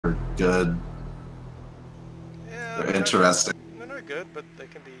are good. Yeah, They're interesting. They're not good, but they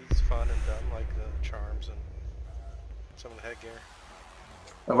can be fun and dumb, like the charms and some of the headgear.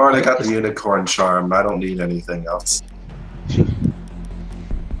 I've already got the unicorn charm. I don't need anything else. You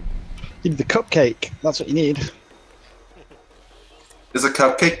need the cupcake. That's what you need. Is a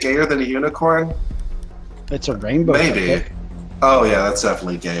cupcake gayer than a unicorn? It's a rainbow Maybe. cupcake. Oh yeah, that's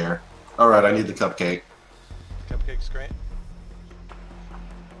definitely gayer. Alright, I need the cupcake. Cupcake's great.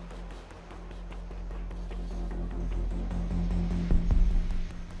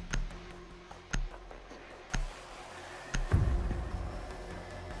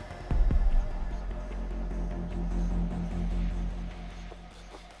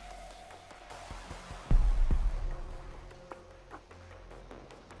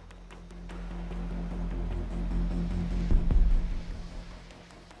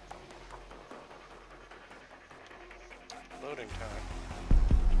 Loading time.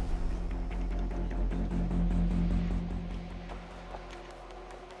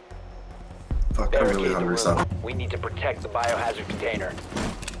 Fuck, I'm really hungry, son. We need to protect the biohazard container.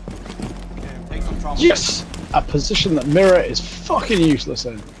 Yes! A position that Mirror is fucking useless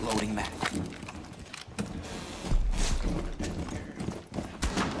in. Loading map.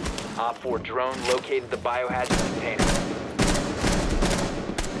 Op 4 drone located the biohazard container.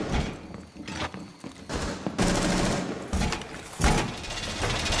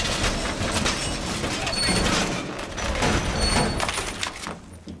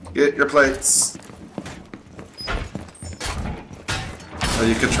 Get your plates. Oh,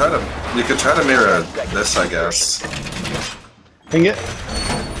 you could try to mirror this, I guess. Ping it.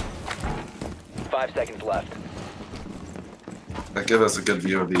 5 seconds left. That give us a good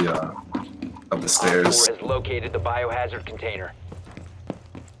view of the Op 4 stairs. has located the biohazard container.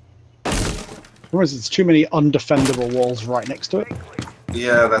 Whereas there's too many undefendable walls right next to it.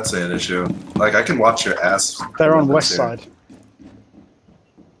 Yeah, that's an issue. Like I can watch your ass. They're on from west here. side.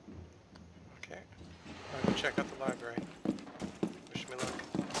 Okay. I'm gonna check out the library. Wish me luck.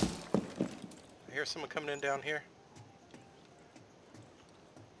 I hear someone coming in down here.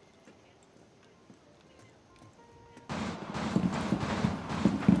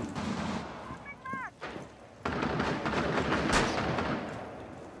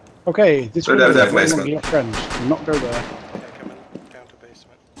 Okay, this They're way down is that where basement. your friend. Do not go there. Yeah, coming down to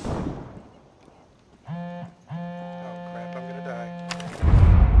basement. Oh crap, I'm gonna die.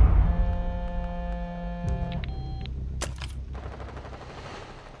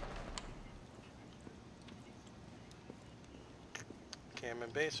 Okay, I'm in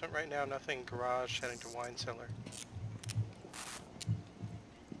basement right now, nothing garage, heading to wine cellar.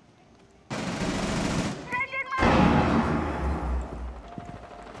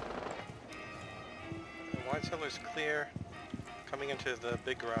 The wine cellar's clear. Coming into the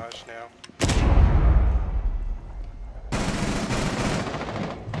big garage now.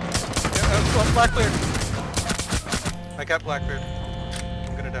 Yeah, Blackbeard! I got Blackbeard.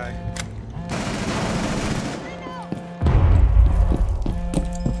 I'm gonna die.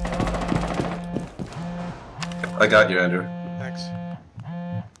 I got you, Andrew. Thanks.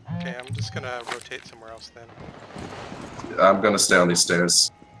 Okay, I'm just gonna rotate somewhere else then. I'm gonna stay on these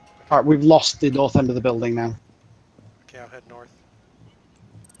stairs. Alright, we've lost the north end of the building now. Okay, I'll head north.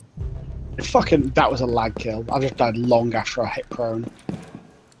 Fucking, that was a lag kill. I just died long after I hit prone.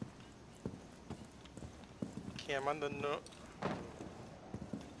 Okay, I'm on the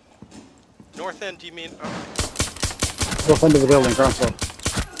north end, do you mean? Oh, North end of the building, ground floor.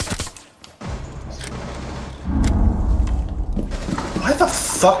 Why the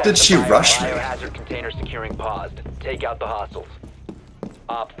fuck did she rush me? Biohazard container securing paused. Take out the hostiles.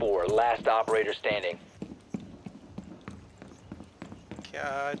 Op 4, last operator standing. okay,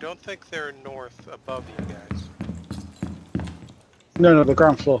 I don't think they're north above you guys. No, the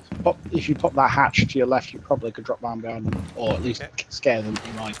ground floor. If you pop that hatch to your left, you probably could drop down behind them. Or at least Okay. scare them,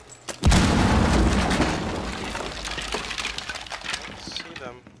 you might. I don't see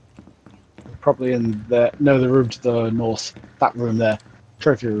them. Probably in the room to the north. That room there.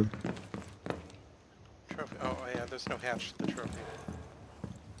 Trophy room. Trophy. Oh yeah, there's no hatch to the trophy.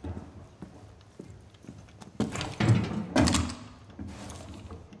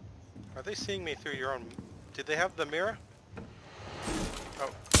 Are they seeing me through your own? Did they have the mirror? Oh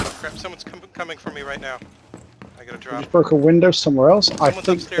crap! Someone's coming for me right now. I gotta You drop. just broke a window somewhere else. Someone's I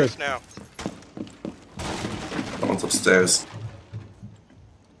think upstairs now. Someone's upstairs.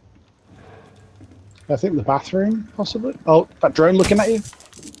 the bathroom, possibly. Oh, that drone looking at you.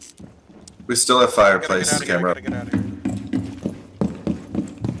 We still have I gotta fireplaces, get out of here. I camera. gotta get out of here.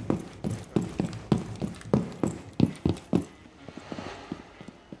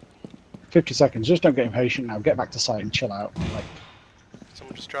 50 seconds. Just don't get impatient now. Get back to site and chill out. Like,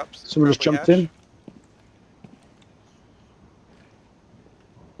 Someone just drops. someone just probably jumped hatch. in.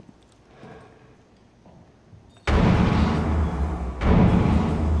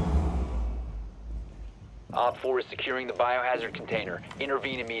 Op 4 is securing the biohazard container.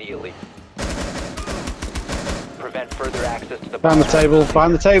 Intervene immediately. Prevent further access to the Behind the biohazard table. container.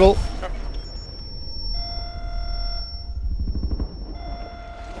 Behind the table.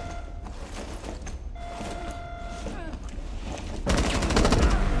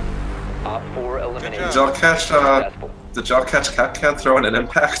 Op 4 eliminated. Did y'all catch, Successful. did y'all catch Cat Can throwing an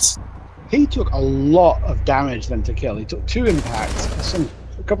impact? He took a lot of damage then to kill. He took 2 impacts,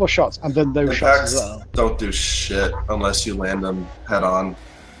 a couple of shots, and then those shots as Impacts well. don't do shit unless you land them head on.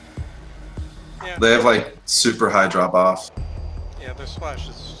 Yeah. They have like super high drop off. Yeah, their splash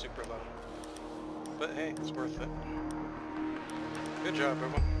is super low. But hey, it's worth it. Good job,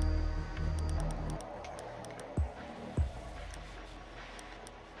 everyone.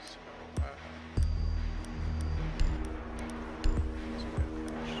 So,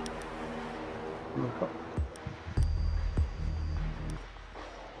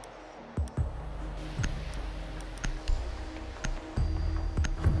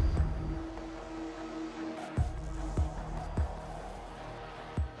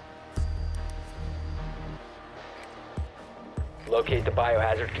 Locate the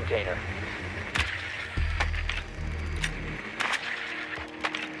biohazard container.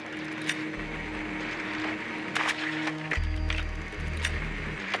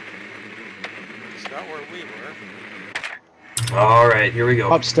 it's not where we were. All right, here we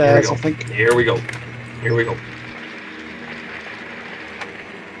go. Upstairs, Here I we go. think. Here we go. Here we go.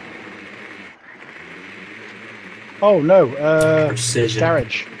 Oh no, Precision.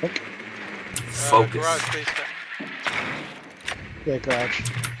 garage. I think. Focus. Garage basement. Yeah, garage.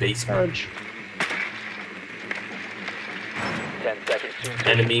 Basement. Garage. 10 seconds to insertion.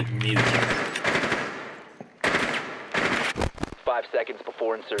 Enemy mute. 5 seconds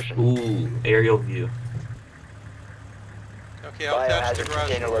before insertion. Ooh, aerial view. Okay, I'll attach the Biohazard garage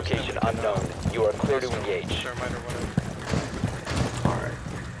container doors, then location we can, unknown. You are clear to engage. Thermite or whatever. All right.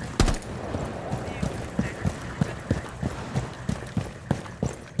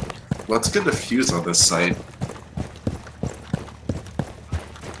 Let's get a fuse on this site.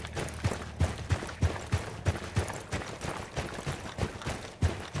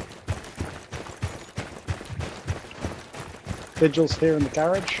 Vigil's here in the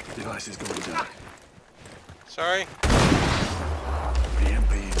garage. Device is going down. Sorry.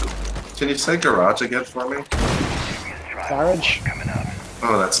 Can you say garage again for me? Garage.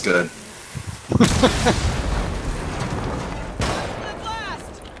 Oh, that's good.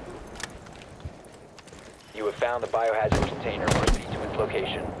 You have found the biohazard container. Proceed to its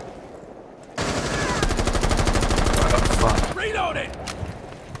location. Reload it!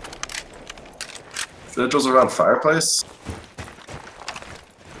 Vigils around fireplace?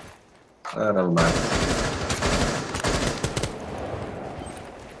 Never mind.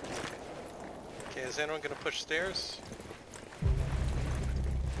 Okay, is anyone gonna push stairs?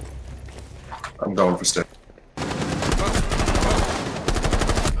 I'm going for stairs.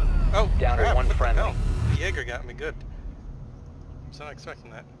 Oh, Down to crap, one what the friendly. hell? Jaeger got me good. Was not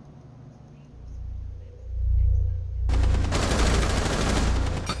expecting that.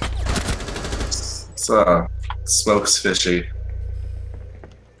 Smoke's fishy.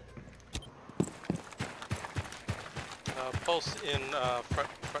 Pulse in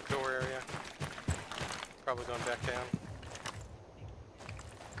front door area. Probably going back down.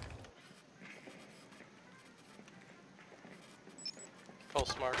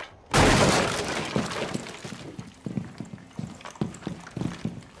 Pulse marked.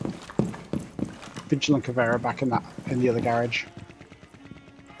 Vigil and Cavera back in the other garage.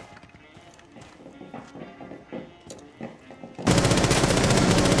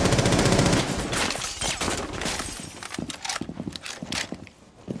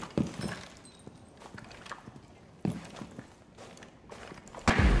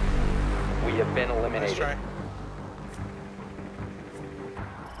 We have been Nice eliminated. try.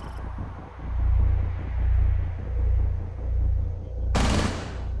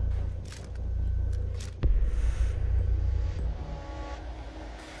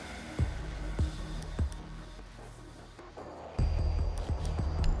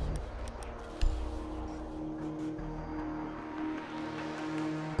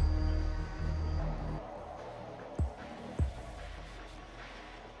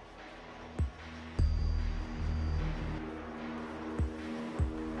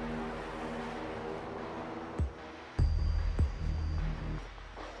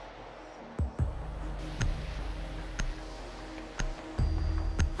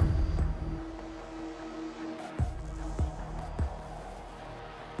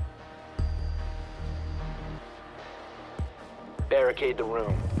 barricade the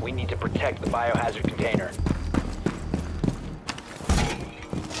room. We need to protect the biohazard container.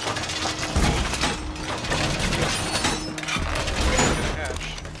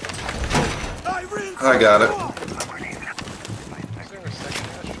 I got it. Is there a second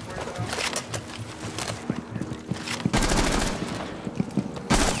hatch for it now?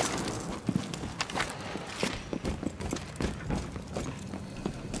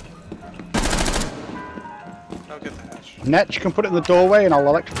 I'll get the hatch. Netch can put it in the doorway and I'll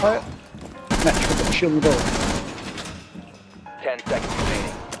electrify it. Netch can put the shield in the door. 10 seconds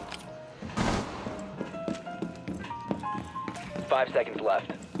remaining. 5 seconds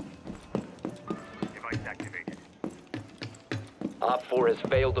left. Op 4 has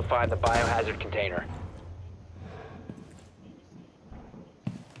failed to find the biohazard container.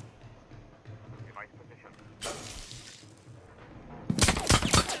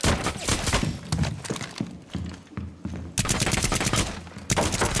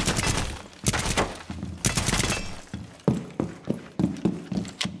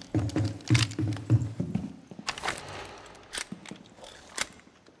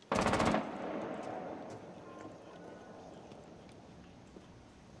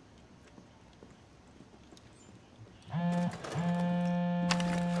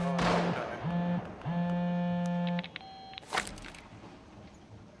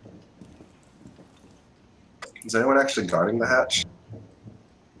 Is anyone actually guarding the hatch?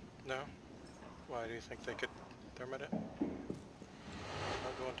 No? Why do you think they could thermite it? I'll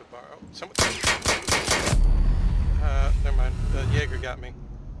go into bar. Oh, someone. Never mind. The Jaeger got me.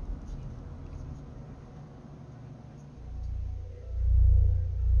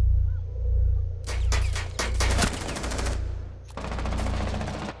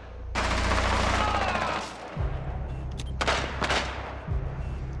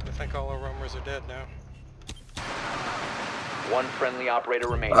 I think all our roamers are dead now. One friendly operator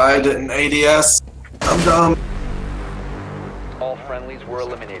remains. I didn't ADS. I'm dumb. All friendlies were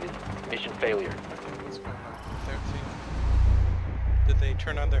eliminated. Mission failure. What's going on? 13. Did they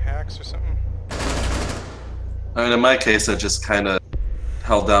turn on their hacks or something? I mean, in my case, I just kind of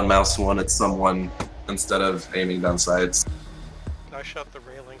held down mouse 1 at someone instead of aiming down sides. I shot the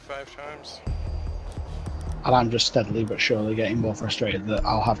railing 5 times. And I'm just steadily but surely getting more frustrated that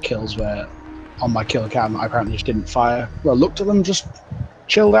I'll have kills where on my kill cam I apparently just didn't fire. Well, I looked at them, just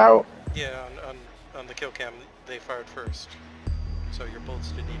chilled out. Yeah, on the kill cam, they fired first. So your bullets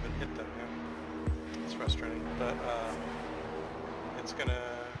didn't even hit them, yeah. It's frustrating, but it's gonna...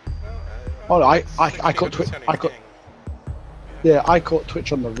 Well, I caught Twitch. I caught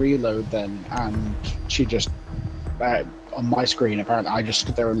Twitch on the reload then, and she just on my screen apparently I just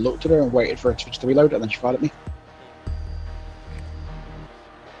stood there and looked at her and waited for her to reload, and then she fired at me.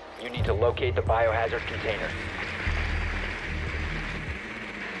 You need to locate the biohazard container.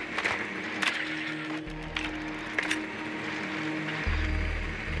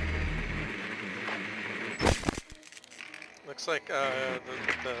 Looks like the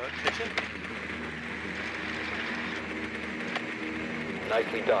kitchen.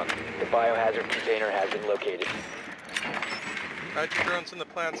 Nicely done. The biohazard container has been located. Hide your drones in the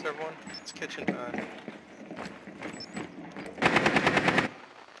plants, everyone. It's kitchen time.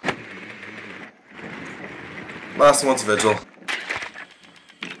 Last one's vigil.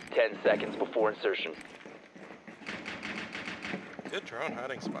 10 seconds before insertion. Good drone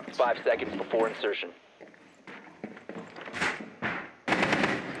hiding spots. 5 seconds before insertion.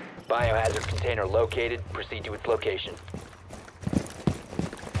 Biohazard container located. Proceed to its location.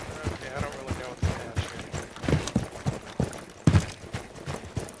 Okay, I don't really know what the hatch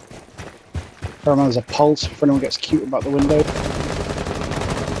is. There's a pulse if anyone gets cute about the window.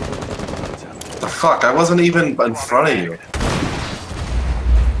 The fuck, I wasn't even in front of you.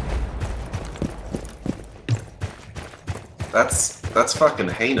 That's fucking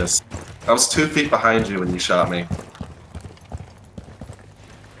heinous. I was 2 feet behind you when you shot me.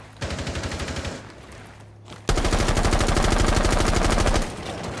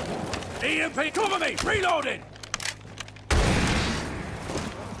 EMP, cover me! Reloading!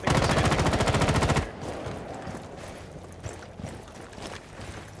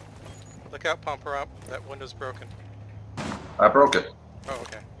 Look out, pumper up. That window's broken. I broke it. Oh,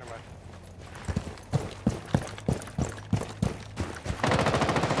 okay. Never mind.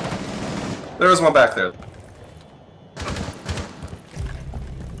 There was one back there.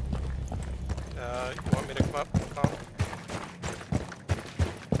 You want me to come up and call?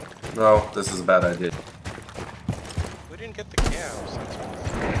 No, this is a bad idea. We didn't get the cams. That's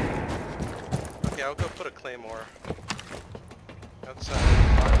what... Okay, I'll go put a claymore outside.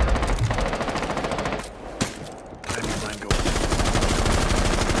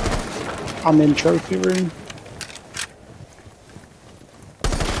 I'm in trophy room.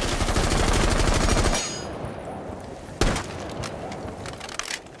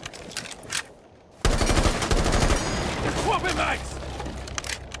 Swapping mags!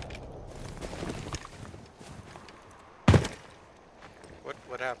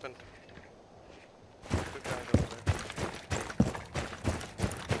 What happened? Who died over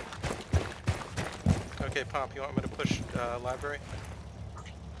there? Okay, Pomp, you want me to push library?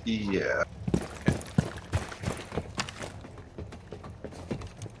 Yeah. Okay.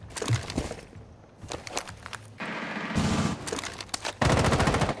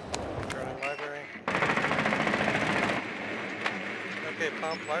 Turning library. Okay,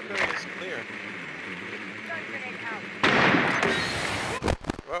 Pomp, library is clear.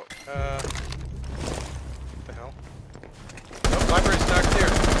 Whoa, what the hell? Nope, library's not clear.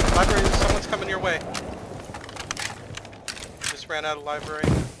 Library, someone's coming your way. Just ran out of library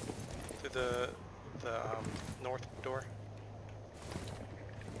through the north door.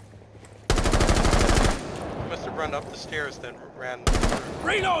 Must have run up the stairs, then ran.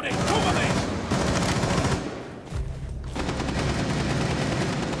 Reloading! Cover me!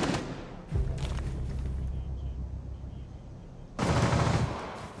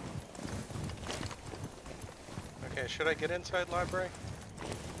 Okay, should I get inside library?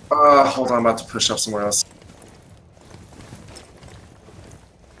 Hold on, I'm about to push up somewhere else.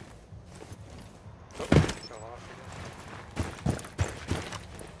 Oh, fell off again.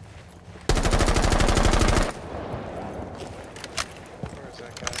 Where is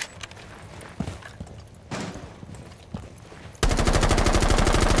that guy?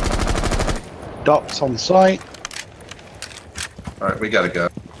 Docs on site. Alright, we gotta go.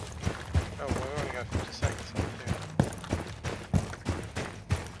 Oh, we only got 50 seconds left here.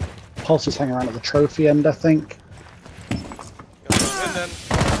 Pulse is hanging around at the trophy end, I think. And then,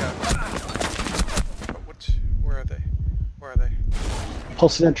 where are they? Where are they?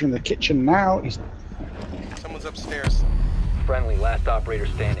 Pulse is entering the kitchen now. He's Someone's upstairs. Friendly, last operator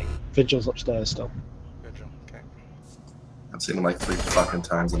standing. Vigil's upstairs still. Vigil, okay. I've seen him like 3 fucking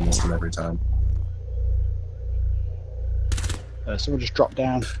times and missed him every time. Someone just dropped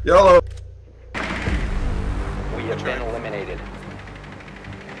down. YOLO! We have been eliminated.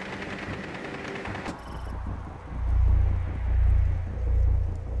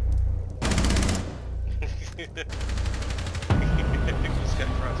 Just got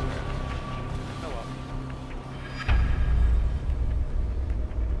crossfire. Oh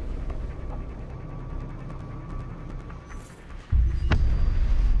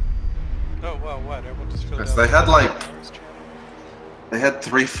well. Oh well, what? Everyone just filled Because out they had the like, hours channel. they had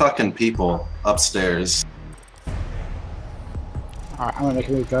 3 fucking people upstairs. Alright, I'm gonna make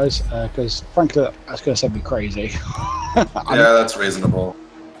a move, guys, because frankly, that's gonna send me crazy. Yeah, that's reasonable.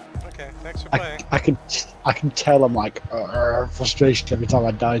 Okay, thanks for playing. I can tell I'm like frustration every time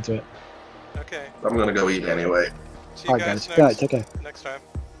I die to it. Okay. I'm gonna go eat anyway. See you Alright, guys guys. Good night. next, Take care. next time.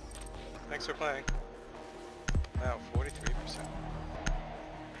 Thanks for playing.